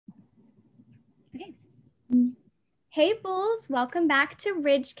Hey Bulls, welcome back to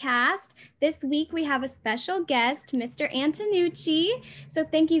RidgeCast. This week we have a special guest, Mr. Antinucci. So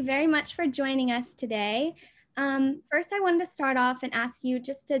thank you very much for joining us today. First, I wanted to start off and ask you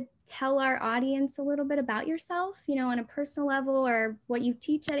just to tell our audience a little bit about yourself, on a personal level or what you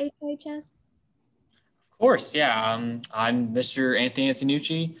teach at HRHS. Of course, yeah. I'm Mr. Anthony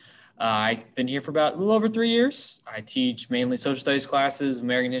Antinucci. I've been here for about a little over 3 years. I teach mainly social studies classes,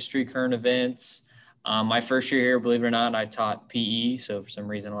 American history, current events. My first year here, believe it or not, I taught PE. So for some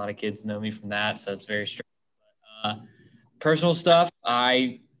reason, a lot of kids know me from that. So it's very strange. Uh, Personal stuff,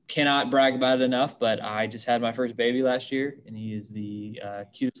 I cannot brag about it enough, but I just had my first baby last year, and he is the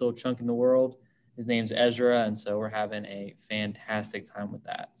cutest little chunk in the world. His name's Ezra, and so we're having a fantastic time with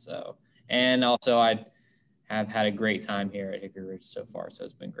that. So, and also I have had a great time here at Hickory Ridge so far, so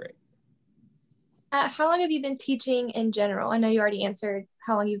it's been great. How long have you been teaching in general? I know you already answered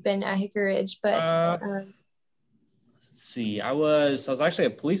how long you've been at Hickory Ridge, but Let's see. I was actually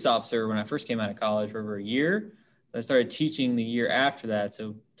a police officer when I first came out of college for over a year. So I started teaching the year after that,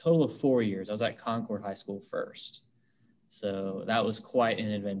 so total of 4 years. I was at Concord High School first. So that was quite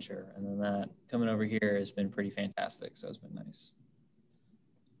an adventure. And then that coming over here has been pretty fantastic. So it's been nice.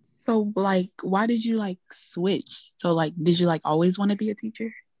 So why did you switch? So did you always want to be a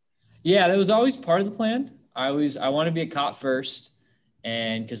teacher? Yeah, that was always part of the plan. I wanted to be a cop first,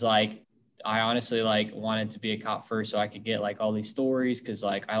 and because I honestly wanted to be a cop first so I could get all these stories, because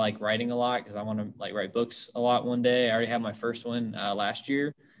I like writing a lot, because I want to write books a lot one day. I already had my first one last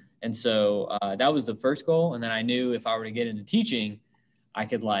year, and so that was the first goal. And then I knew if I were to get into teaching, I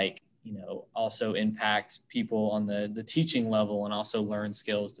could also impact people on the teaching level, and also learn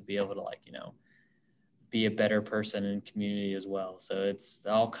skills to be able to be a better person in community as well. So it's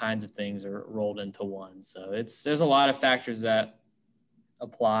all kinds of things are rolled into one. So there's a lot of factors that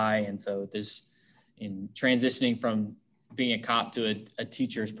apply. And so in transitioning from being a cop to a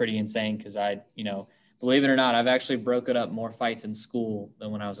teacher is pretty insane, because believe it or not, I've actually broken up more fights in school than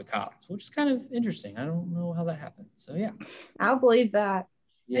when I was a cop, which is kind of interesting. I don't know how that happened. So yeah. I'll believe that.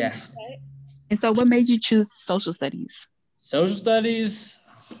 Yeah. And so what made you choose social studies? Social studies,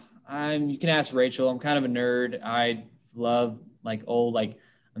 you can ask Rachel. I'm kind of a nerd. I love old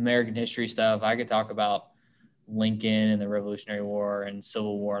American history stuff. I could talk about Lincoln and the Revolutionary War and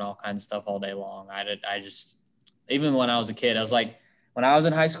Civil War and all kinds of stuff all day long. I just, even when I was a kid, when I was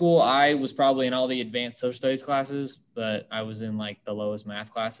in high school, I was probably in all the advanced social studies classes, but I was in the lowest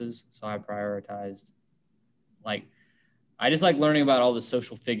math classes. So I prioritized I just like learning about all the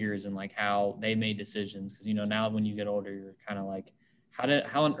social figures and how they made decisions. Because, now when you get older, you're kind of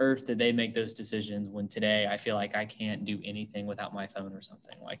how on earth did they make those decisions, when today I feel like I can't do anything without my phone or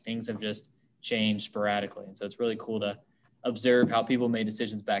something. Things have just changed sporadically. And so it's really cool to observe how people made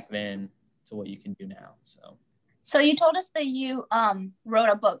decisions back then to what you can do now. So you told us that you wrote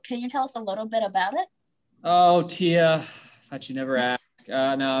a book. Can you tell us a little bit about it? Oh, Tia, I thought you never asked. No,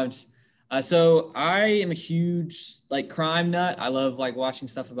 I'm just, so I am a huge crime nut. I love watching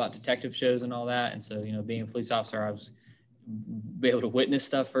stuff about detective shows and all that. And so, being a police officer, I was be able to witness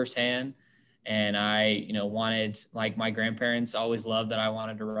stuff firsthand. And I, wanted, my grandparents always loved that I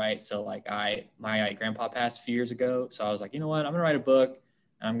wanted to write. So my grandpa passed a few years ago. So I was like, you know what, I'm gonna write a book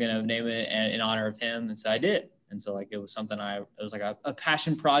and I'm gonna name it in honor of him. And so I did. And so it was something it was a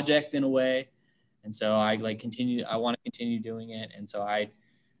passion project in a way. And so I want to continue doing it. And so I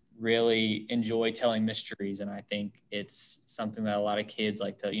really enjoy telling mysteries. And I think it's something that a lot of kids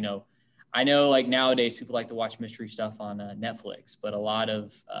like to, I know nowadays people like to watch mystery stuff on Netflix, but a lot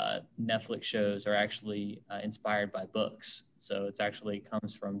of Netflix shows are actually inspired by books. So it's actually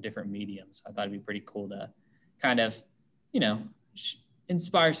comes from different mediums. I thought it'd be pretty cool to kind of,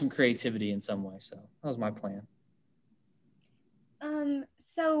 inspire some creativity in some way. So that was my plan.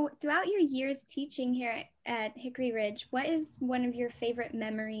 So throughout your years teaching here at Hickory Ridge, what is one of your favorite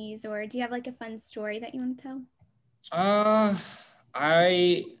memories, or do you have a fun story that you want to tell?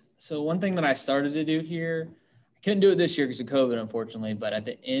 So one thing that I started to do here, I couldn't do it this year because of COVID, unfortunately, but at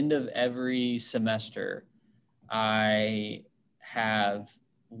the end of every semester, I have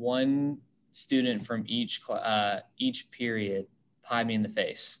one student from each period pie me in the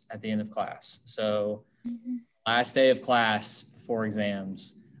face at the end of class. So last day of class before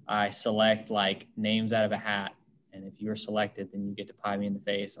exams, I select names out of a hat. And if you're selected, then you get to pie me in the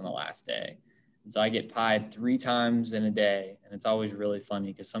face on the last day. And so I get pied 3 times in a day. And it's always really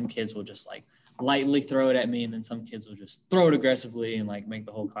funny because some kids will just lightly throw it at me. And then some kids will just throw it aggressively and make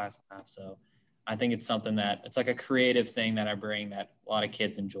the whole class laugh. So I think it's something that it's a creative thing that I bring that a lot of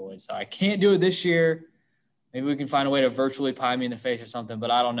kids enjoy. So I can't do it this year, maybe we can find a way to virtually pie me in the face or something,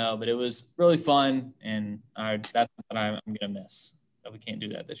 but I don't know. But it was really fun, and that's what I'm going to miss, that we can't do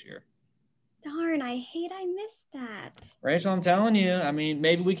that this year. Darn, I missed that. Rachel, I'm telling you, I mean,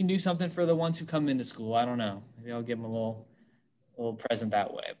 maybe we can do something for the ones who come into school. I don't know. Maybe I'll give them a little present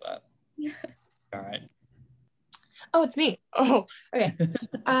that way, but all right. Oh, it's me. Oh, okay.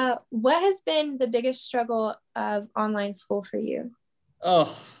 What has been the biggest struggle of online school for you?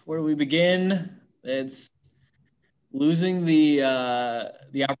 Oh, where do we begin? It's losing the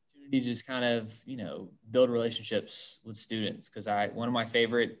opportunity to just kind of, build relationships with students. Because one of my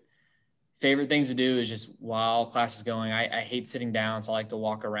favorite things to do is just while class is going, I hate sitting down, so I like to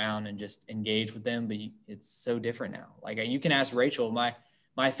walk around and just engage with them. But it's so different now. Like, you can ask Rachel.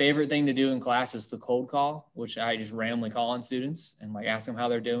 My favorite thing to do in class is the cold call, which I just randomly call on students and like ask them how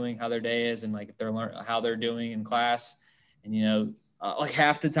they're doing, how their day is, and like if they're how they're doing in class. And like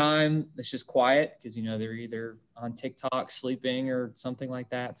half the time it's just quiet because they're either on TikTok sleeping or something like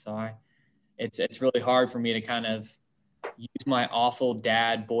that. So it's really hard for me to kind of use my awful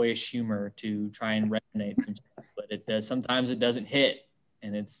dad boyish humor to try and resonate some stuff, but it does. Sometimes it doesn't hit,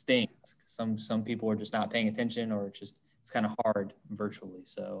 and it stinks. Some people are just not paying attention, or it's kind of hard virtually.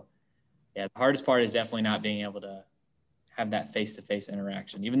 So yeah, the hardest part is definitely not being able to have that face-to-face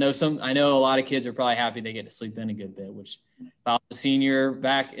interaction, even though I know a lot of kids are probably happy they get to sleep in a good bit, which if I was a senior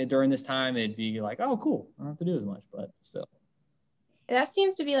back during this time, it'd be like, oh, cool. I don't have to do as much, but still. That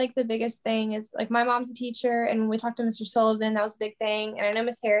seems to be like the biggest thing is like my mom's a teacher, and when we talked to Mr. Sullivan, that was a big thing. And I know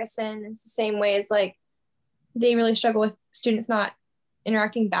Miss Harrison, it's the same way as like they really struggle with students not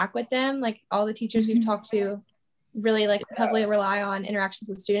interacting back with them. Like all the teachers we've talked to really like heavily rely on interactions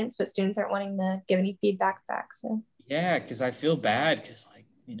with students, but students aren't wanting to give any feedback back. So yeah, because I feel bad because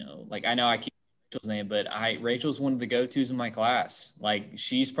like I know I keep Rachel's name, but Rachel's one of the go-tos in my class. Like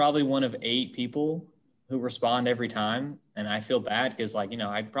she's probably one of 8 people who respond every time, and I feel bad because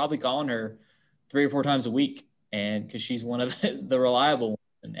I'd probably call on her 3 or 4 times a week, and because she's one of the reliable ones,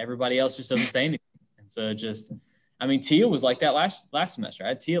 and everybody else just doesn't say anything. And so Tia was like that last semester. I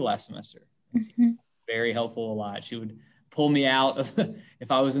had Tia last semester. Mm-hmm. Very helpful a lot. She would pull me out of if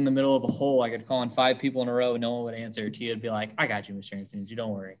I was in the middle of a hole, I could call on 5 people in a row and no one would answer. Tia would be like, I got you, Mr. Anthony, you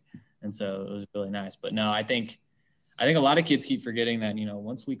don't worry. And so it was really nice. But no, I think a lot of kids keep forgetting that,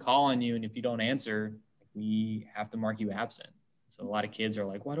 once we call on you and if you don't answer, we have to mark you absent. So a lot of kids are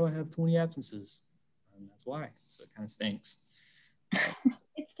like, why do I have 20 absences? And that's why. So it kind of stinks.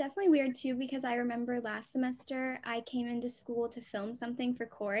 It's definitely weird too, because I remember last semester I came into school to film something for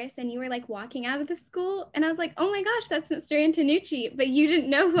chorus, and you were like walking out of the school, and I was like, oh my gosh, that's Mr. Antinucci, but you didn't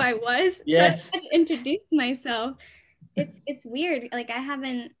know who I was. Yes. So I had to introduce myself. It's weird. Like I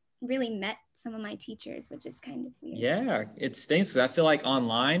haven't really met some of my teachers, which is kind of weird. Yeah, it stinks because I feel like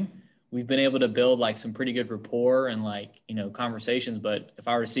online we've been able to build like some pretty good rapport and conversations. But if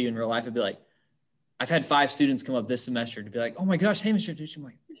I were to see you in real life, I'd be like, I've had 5 students come up this semester to be like, oh my gosh, hey, Mr. Antinucci. I'm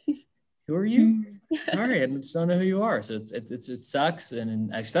like, who are you? Sorry, I just don't know who you are. So it sucks. And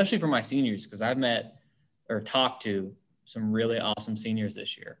especially for my seniors, because I've met or talked to some really awesome seniors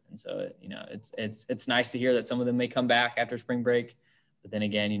this year. And so, it's nice to hear that some of them may come back after spring break. But then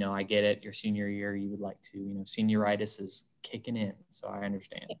again, I get it. Your senior year, you would like to, senioritis is kicking in. So I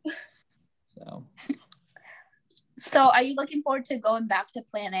understand. So are you looking forward to going back to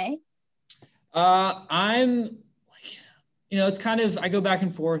Plan A? I'm like, it's kind of, I go back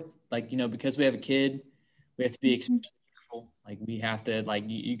and forth, because we have a kid, we have to be extremely careful. Like we have to,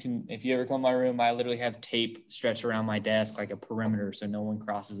 you can, if you ever come to my room, I literally have tape stretched around my desk, like a perimeter, so no one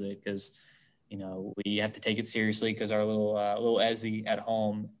crosses it. Cause we have to take it seriously because our little Ezzy at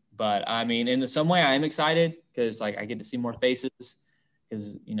home. But I mean, in some way I am excited because I get to see more faces.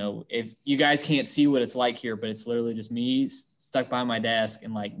 Because, if you guys can't see what it's like here, but it's literally just me stuck behind my desk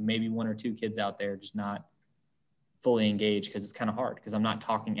and maybe 1 or 2 kids out there just not fully engaged because it's kind of hard because I'm not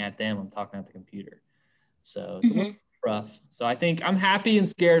talking at them. I'm talking at the computer. So it's a little rough. So I think I'm happy and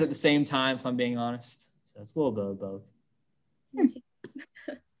scared at the same time, if I'm being honest. So it's a little bit of both.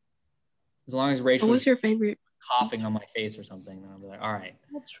 As long as Rachel What's your favorite? Coughing on my face or something, then I'll be like, all right.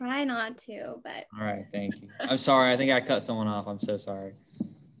 I'll try not to, but. All right, thank you. I'm sorry. I think I cut someone off. I'm so sorry.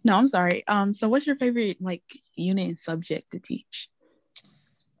 No, I'm sorry. So what's your favorite unit and subject to teach?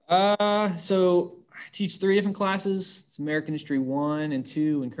 So I teach 3 different classes. It's American History 1 and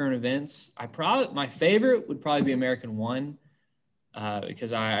 2 and current events. My favorite would probably be American 1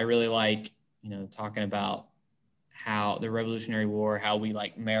 because I really like, talking about how the Revolutionary War, how we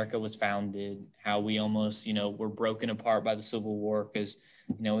America was founded, how we almost, were broken apart by the Civil War. Because,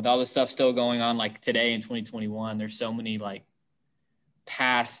 with all this stuff still going on, today in 2021, there's so many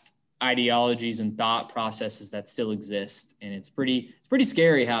past ideologies and thought processes that still exist. And it's pretty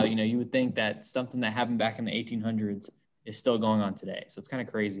scary how, you would think that something that happened back in the 1800s is still going on today. So it's kind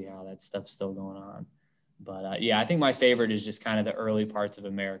of crazy how that stuff's still going on. But yeah, I think my favorite is just kind of the early parts of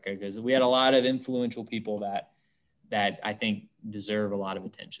America, because we had a lot of influential people that I think deserve a lot of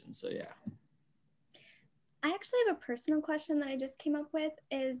attention. So yeah. I actually have a personal question that I just came up with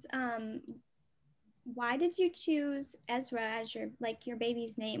is, why did you choose Ezra as your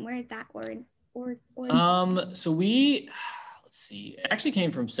baby's name? Where did that word So let's see, it actually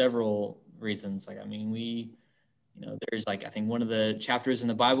came from several reasons. There's I think one of the chapters in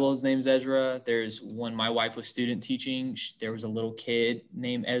the Bible, his name's Ezra. There's when my wife was student teaching, there was a little kid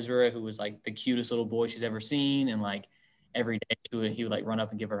named Ezra who was like the cutest little boy she's ever seen. And every day he would run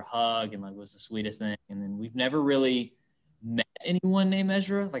up and give her a hug and was the sweetest thing. And then we've never really met anyone named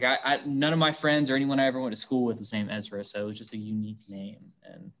Ezra. I none of my friends or anyone I ever went to school with was named Ezra. So it was just a unique name.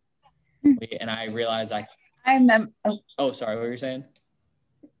 And I realized I remember. Oh, sorry. What were you saying?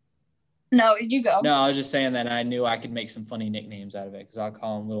 No, you go. No, I was just saying that I knew I could make some funny nicknames out of it, because I'll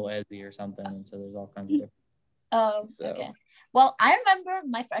call him Little Ezzy or something. And so there's all kinds of different. Oh, okay. Well, I remember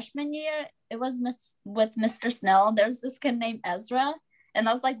my freshman year, it was with Mr. Snell. There's this kid named Ezra. And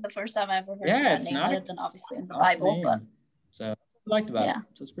that was the first time I ever heard that name, other than obviously in the Bible. But so I liked about it.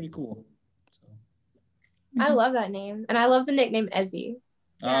 So it's pretty cool. So. I love that name. And I love the nickname Ezzy.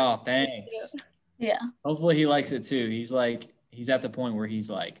 Oh, thanks. Yeah. Hopefully he likes it too. He's at the point where he's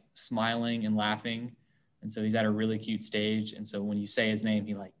smiling and laughing. And so he's at a really cute stage. And so when you say his name,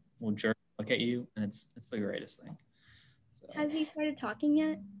 he will jerk, look at you. And it's the greatest thing. So. Has he started talking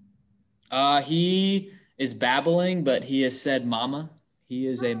yet? He is babbling, but he has said mama. He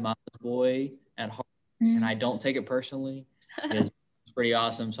is a mama's boy at heart. And I don't take it personally. It's pretty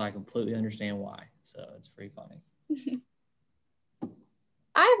awesome. So I completely understand why. So it's pretty funny.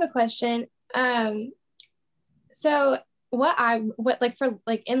 I have a question. So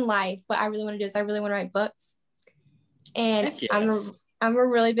in life, what I really want to do is I really want to write books, and yes. I'm a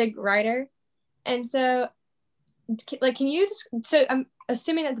really big writer, and so can you just, so I'm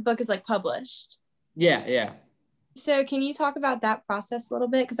assuming that the book is published. Yeah. So can you talk about that process a little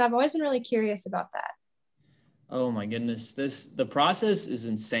bit, because I've always been really curious about that. Oh my goodness, the process is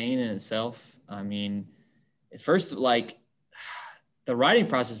insane in itself. I mean, at first, the writing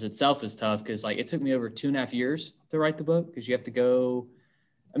process itself is tough, because it took me over 2.5 years to write the book, because you have to go.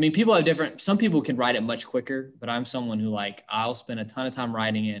 I mean, people have some people can write it much quicker, but I'm someone who I'll spend a ton of time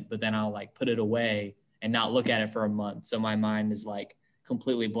writing it, but then I'll put it away and not look at it for a month. So my mind is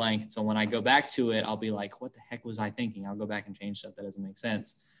completely blank. So when I go back to it, I'll be what the heck was I thinking? I'll go back and change stuff that doesn't make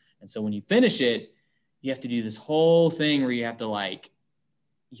sense. And so when you finish it, you have to do this whole thing where you have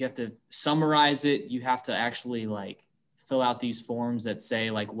to summarize it. You have to actually fill out these forms that say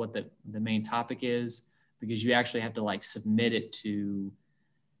what the main topic is, because you actually have to submit it to,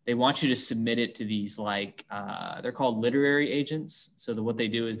 they want you to submit it to these they're called literary agents. So what they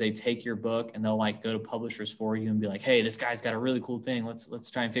do is they take your book and they'll go to publishers for you and be hey, this guy's got a really cool thing. Let's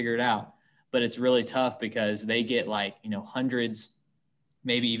try and figure it out. But it's really tough, because they get hundreds,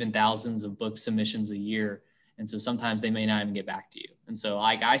 maybe even thousands of book submissions a year. And so sometimes they may not even get back to you. And so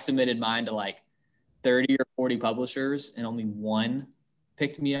I submitted mine to 30 or 40 publishers, and only one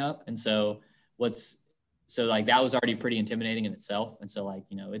picked me up. And so that was already pretty intimidating in itself. And so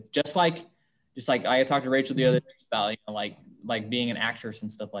it's just like I talked to Rachel the other day about being an actress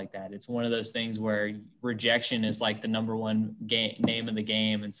and stuff like that. It's one of those things where rejection is the number one name of the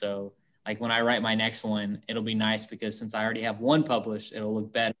game. And so when I write my next one, it'll be nice, because since I already have one published, it'll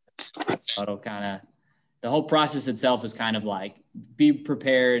look better. So it'll the whole process itself is be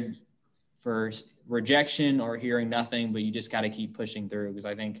prepared for rejection or hearing nothing, but you just got to keep pushing through. Because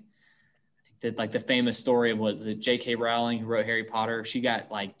I think that the famous story of was it J.K. Rowling, who wrote Harry Potter, she got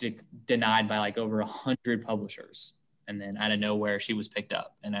denied by over 100 publishers, and then out of nowhere she was picked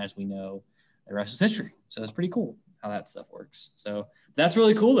up. And as we know, the rest is history. So it's pretty cool how that stuff works. So that's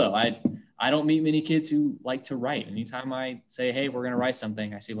really cool though. I don't meet many kids who like to write. Anytime I say, hey, we're going to write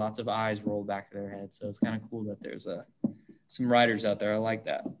something, I see lots of eyes roll back to their head. So it's kind of cool that there's some writers out there. I like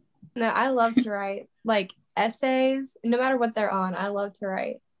that. No, I love to write essays, no matter what they're on. I love to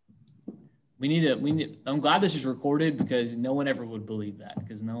write. I'm glad this is recorded, because no one ever would believe that,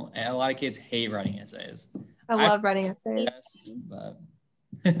 because a lot of kids hate writing essays. I love writing essays. But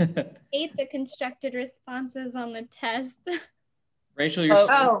hate the constructed responses on the test. Rachel, you're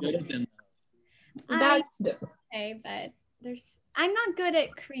so good at them. That's different. Okay, but I'm not good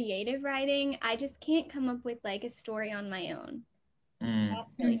at creative writing. I just can't come up with a story on my own.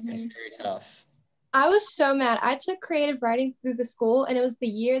 That's very tough. I was so mad. I took creative writing through the school, and it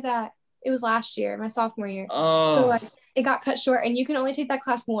was last year, my sophomore year. Oh. So like it got cut short, and you can only take that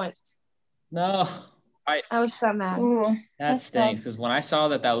class once. No. I was so mad. Ooh, that stinks, because when I saw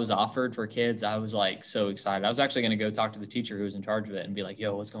that was offered for kids, I was like so excited. I was actually going to go talk to the teacher who was in charge of it and be like,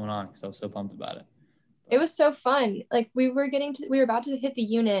 yo, what's going on? Because I was so pumped about it. It was so fun. Like we were about to hit the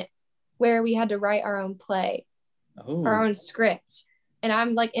unit where we had to write our own play, our own script. And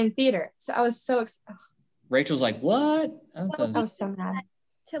I'm like in theater. So I was so excited. Rachel's like, what? I was so mad.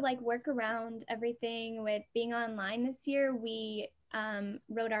 To like work around everything with being online this year, we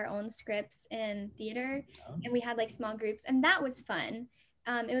wrote our own scripts in theater, and we had like small groups, and that was fun.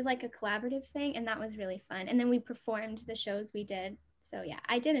 It was like a collaborative thing, and that was really fun. And then we performed the shows we did. So yeah,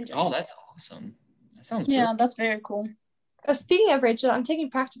 I did enjoy it. Oh, that's awesome. That sounds yeah, that's very cool. Speaking of Rachel, I'm taking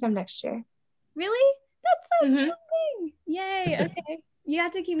practicum next year. Really? That's so exciting. Yay. Okay. You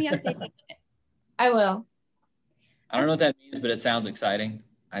have to keep me updated. I will. I don't know what that means, but it sounds exciting.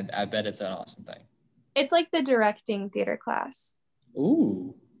 I bet it's an awesome thing. It's like the directing theater class.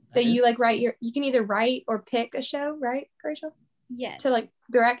 Ooh. So you like you can either write or pick a show, right, Rachel? Yeah. To like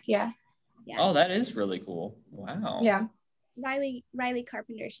direct, yeah. Oh, that is really cool. Wow. Yeah. Riley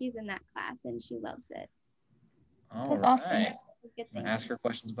Carpenter, she's in that class and she loves it. That's awesome. I'm gonna ask her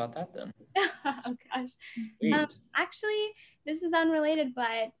questions about that then. Oh gosh. Actually, this is unrelated,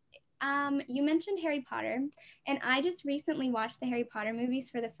 but you mentioned Harry Potter, and I just recently watched the Harry Potter movies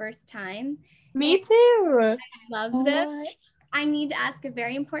for the first time. Me too. I love this. I need to ask a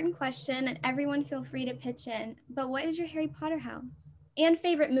very important question, and everyone feel free to pitch in. But what is your Harry Potter house and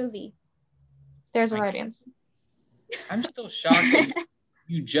favorite movie? There's a right answer. I'm still shocked that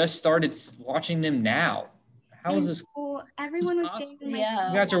you just started watching them now. How is this? Everyone was saying, like,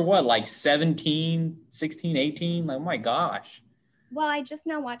 you guys are what, like 17, 16, 18? Like, oh my gosh. Well, I just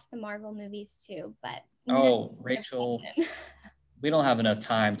now watched the Marvel movies too, but Rachel, we don't have enough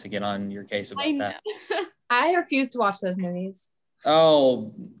time to get on your case about that. I refuse to watch those movies.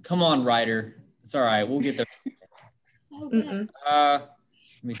 Oh, come on, writer. It's all right. We'll get there. So good. Let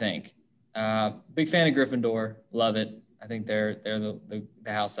me think. Big fan of Gryffindor. Love it. I think they're the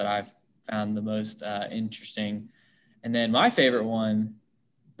house that I've found the most interesting. And then my favorite one,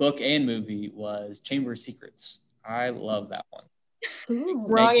 book and movie, was Chamber of Secrets. I love that one. Ooh,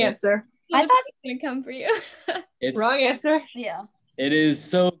 wrong answer. I thought it was gonna come for you. Wrong answer. Yeah. It is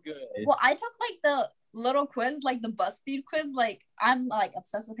so good. Well, I took like the little quiz, like the BuzzFeed quiz. Like I'm like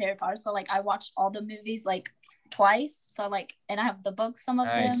obsessed with Harry Potter, so like I watched all the movies like twice. So like, and I have the books, some of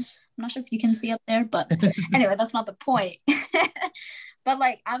them. I'm not sure if you can see up there, but anyway, that's not the point. But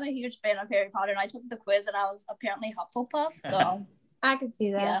like, I'm a huge fan of Harry Potter, and I took the quiz, and I was apparently Hufflepuff. So I can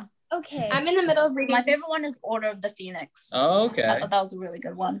see that. Yeah. Okay. I'm in the middle of reading. My favorite one is Order of the Phoenix. Oh, okay. I thought that was a really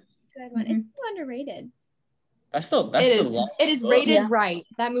good one. Good one. It's so underrated. That's still it is rated right.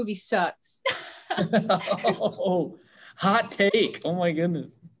 That movie sucks. Oh, hot take. Oh my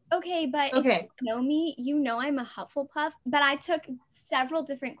goodness. Okay, but if you know me, you know I'm a Hufflepuff, but I took several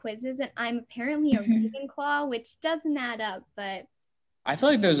different quizzes, and I'm apparently a Ravenclaw, which doesn't add up, but I feel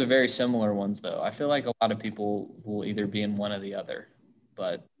like those are very similar ones, though. I feel like a lot of people will either be in one or the other,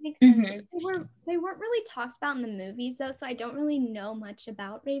 but they weren't really talked about in the movies, though, so I don't really know much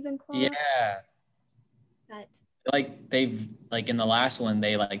about Ravenclaw. Yeah. But like they've like in the last one,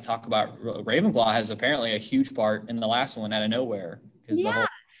 they like talk about Ravenclaw has apparently a huge part in the last one out of nowhere. Yeah.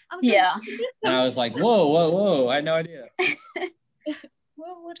 And I was like, whoa! I had no idea.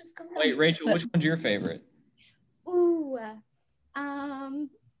 Well, what is going on? Wait, Rachel, which one's your favorite? Ooh,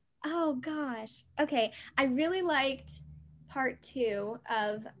 oh gosh. Okay, I really liked part 2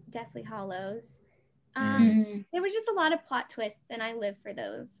 of Deathly Hallows. There was just a lot of plot twists, and I live for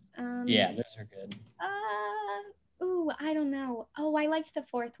those. Yeah, those are good. I don't know. Oh, I liked the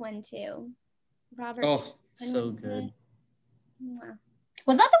 4th one too. Robert. Oh, so good. Wow.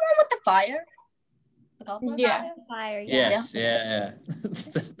 Was that the one with the fire? The goblin fire. Yes, yeah.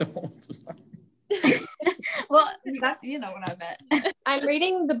 The one with the fire. Well, you know what I meant. I'm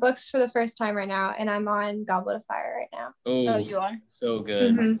reading the books for the first time right now, and I'm on Goblet of Fire right now. Oh, you are? So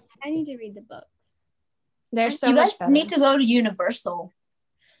good. Mm-hmm. I need to read the books. There's so you much guys need to go to Universal.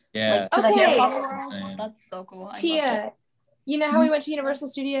 Yeah. Like, to the Harry Potter world. That's so cool. Tia, you know how we went to Universal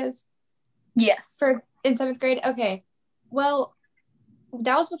Studios? Yes. In 7th grade? Okay. Well,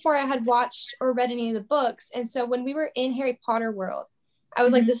 that was before I had watched or read any of the books. And so when we were in Harry Potter world, I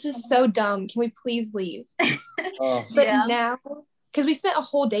was like, this is so dumb. Can we please leave? But now, because we spent a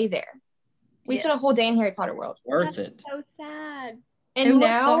whole day there. We spent a whole day in Harry Potter world. Worth it. So sad. And it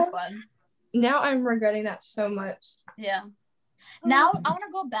now, was so fun. Now I'm regretting that so much. Yeah. Now I want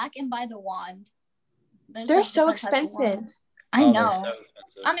to go back and buy the wand. They're like, so expensive. I know. So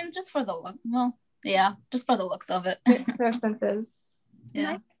expensive. I mean, just for the look. Well, yeah, just for the looks of it. It's so expensive.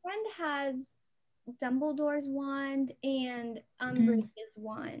 Yeah. My friend has Dumbledore's wand and Umbridge's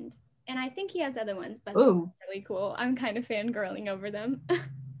wand. And I think he has other ones, but they're really cool. I'm kind of fangirling over them.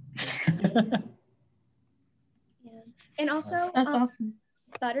 Yeah. And also, that's awesome.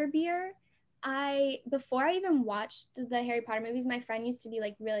 Butterbeer. Before I even watched the Harry Potter movies, my friend used to be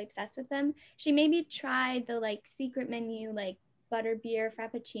like really obsessed with them. She made me try the like secret menu, like Butterbeer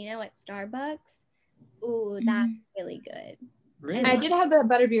Frappuccino at Starbucks. Ooh, that's really good. Really? I did have the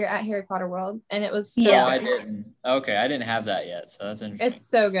Butterbeer at Harry Potter World, and it was so good. I didn't. Okay, I didn't have that yet, so that's interesting. It's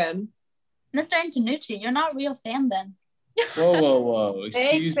so good. Mr. Antinucci, you're not a real fan then. Whoa.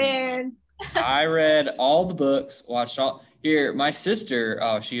 Excuse me. Fan. I read all the books, watched all. Here, my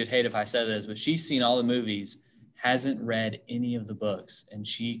sister, she would hate if I said this, but she's seen all the movies, hasn't read any of the books, and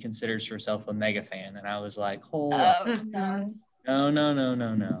she considers herself a mega fan. And I was like, no.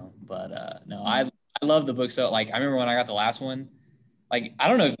 But no, I love the book. So like, I remember when I got the last one, like, I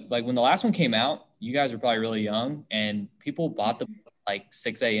don't know, like when the last one came out, you guys were probably really young, and people bought the book like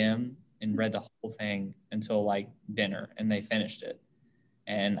 6 a.m. and read the whole thing until like dinner, and they finished it.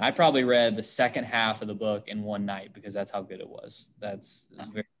 And I probably read the second half of the book in one night because that's how good it was. It's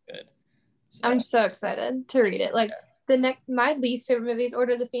very good. So, I'm so excited to read it. Like my least favorite movie is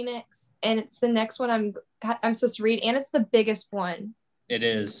Order of the Phoenix, and it's the next one I'm supposed to read, and it's the biggest one. It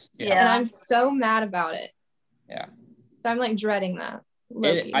is. Yeah. And I'm so mad about it. Yeah. So I'm like dreading that.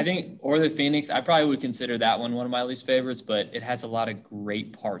 I think Order of the Phoenix, I probably would consider that one of my least favorites, but it has a lot of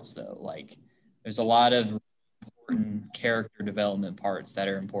great parts though. Like there's a lot of important character development parts that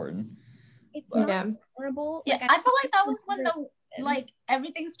are important. It's not horrible. Yeah, I feel like that was when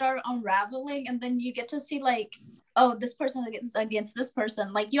everything started unraveling, and then you get to see like, oh, this person against this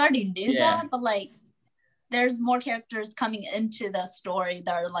person. Like you already knew that, but like there's more characters coming into the story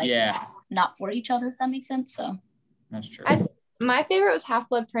that are like not for each other, if that makes sense. So that's true. My favorite was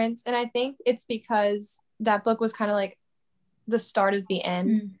Half-Blood Prince, and I think it's because that book was kind of like the start of the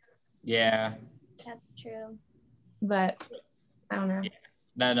end. Yeah. That's true. But I don't know.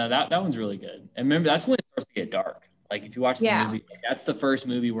 Yeah. No, that one's really good. And remember, that's when it starts to get dark. Like if you watch the movie, like, that's the first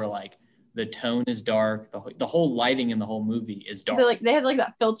movie where like the tone is dark. The whole lighting in the whole movie is dark. So, like they had like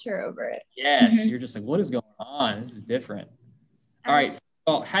that filter over it. Yes, you're just like, what is going on? This is different. All right.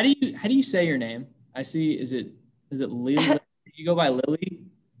 Well, how do you say your name? I see. Is it Lily? Do you go by Lily?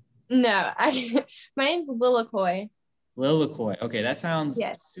 No, my name's Lilikoi. Lilikoi. Okay, that sounds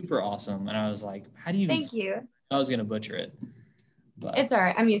super awesome. And I was like, how do you? Thank you. I was gonna butcher it. But it's all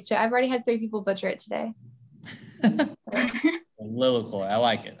right. I'm used to it. I've already had 3 people butcher it today. Lilikoi. I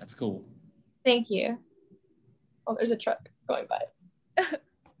like it. That's cool. Thank you. Oh, there's a truck going by.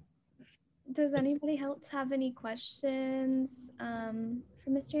 Does anybody else have any questions for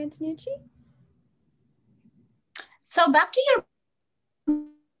Mr. Antinucci? So back to your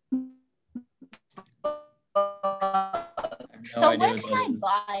so where can I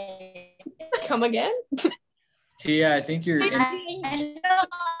buy it? Come again? Tia, I think you're out.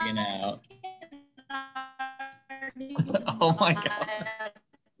 Oh my god.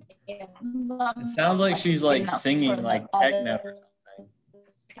 It sounds like she's like singing like techno or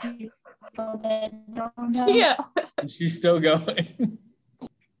something. Yeah. And she's still going.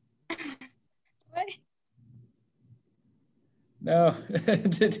 What? No.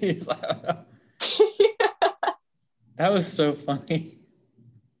 That was so funny.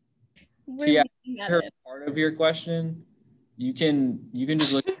 Tia, part of your question, you can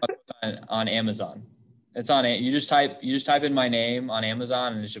just look on Amazon. It's on it. You just type in my name on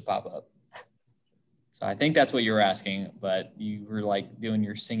Amazon and it should pop up. So I think that's what you were asking, but you were like doing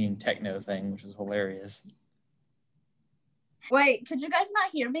your singing techno thing, which was hilarious. Wait, could you guys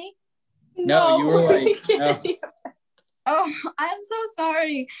not hear me? No, you were like, no. Oh, I'm so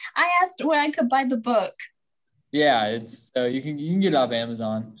sorry. I asked where I could buy the book. Yeah, it's so you can get it off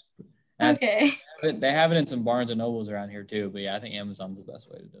Amazon. And okay. They have it in some Barnes and Nobles around here too, but yeah, I think Amazon's the best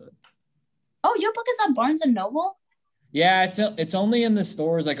way to do it. Oh, your book is on Barnes and Noble? Yeah, it's only in the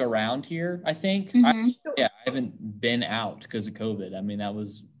stores like around here, I think. Mm-hmm. I haven't been out because of COVID. I mean, that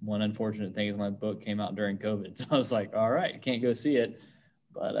was one unfortunate thing is my book came out during COVID. So I was like, all right, can't go see it.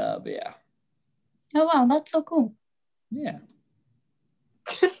 But yeah. Oh wow, that's so cool. Yeah.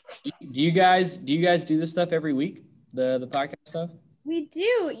 Do you guys do this stuff every week? The podcast stuff? We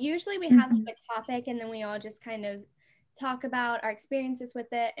do. Usually we have like a topic and then we all just kind of talk about our experiences with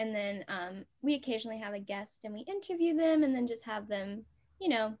it, and then we occasionally have a guest and we interview them and then just have them,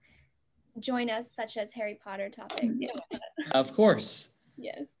 join us, such as Harry Potter topic. Of course.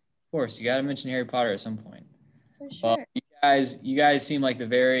 Yes. course, you got to mention Harry Potter at some point. For sure. Well, you guys seem like a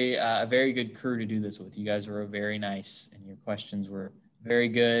very good crew to do this with. You guys were very nice, and your questions were very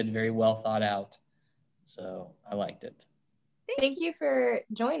good, very well thought out. So I liked it. Thank you for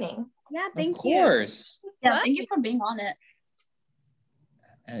joining. Yeah, thank you. Of course. Yeah, thank you for being on it.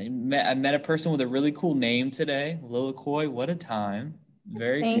 And I met a person with a really cool name today, Lilikoi. What a time!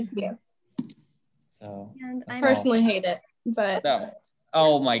 Thank you. So I personally hate it, but no.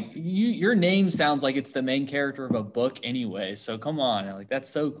 Oh my! Your name sounds like it's the main character of a book anyway. So come on, like that's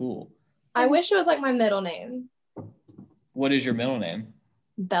so cool. I wish it was like my middle name. What is your middle name?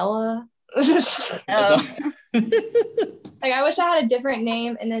 Bella. Like I wish I had a different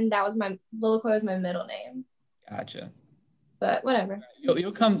name, and then that was Lilikoi was my middle name. Gotcha. But whatever.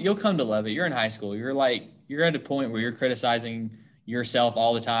 You'll come to love it. You're in high school. You're at a point where you're criticizing yourself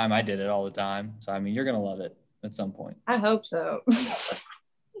all the time. I did it all the time. So I mean, you're gonna love it at some point. I hope so.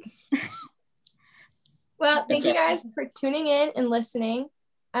 Well, thank you guys for tuning in and listening.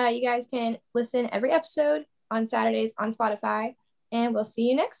 You guys can listen every episode on Saturdays on Spotify, and we'll see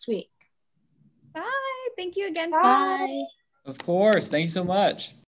you next week. Bye. Thank you again. Bye. Of course. Thank you so much.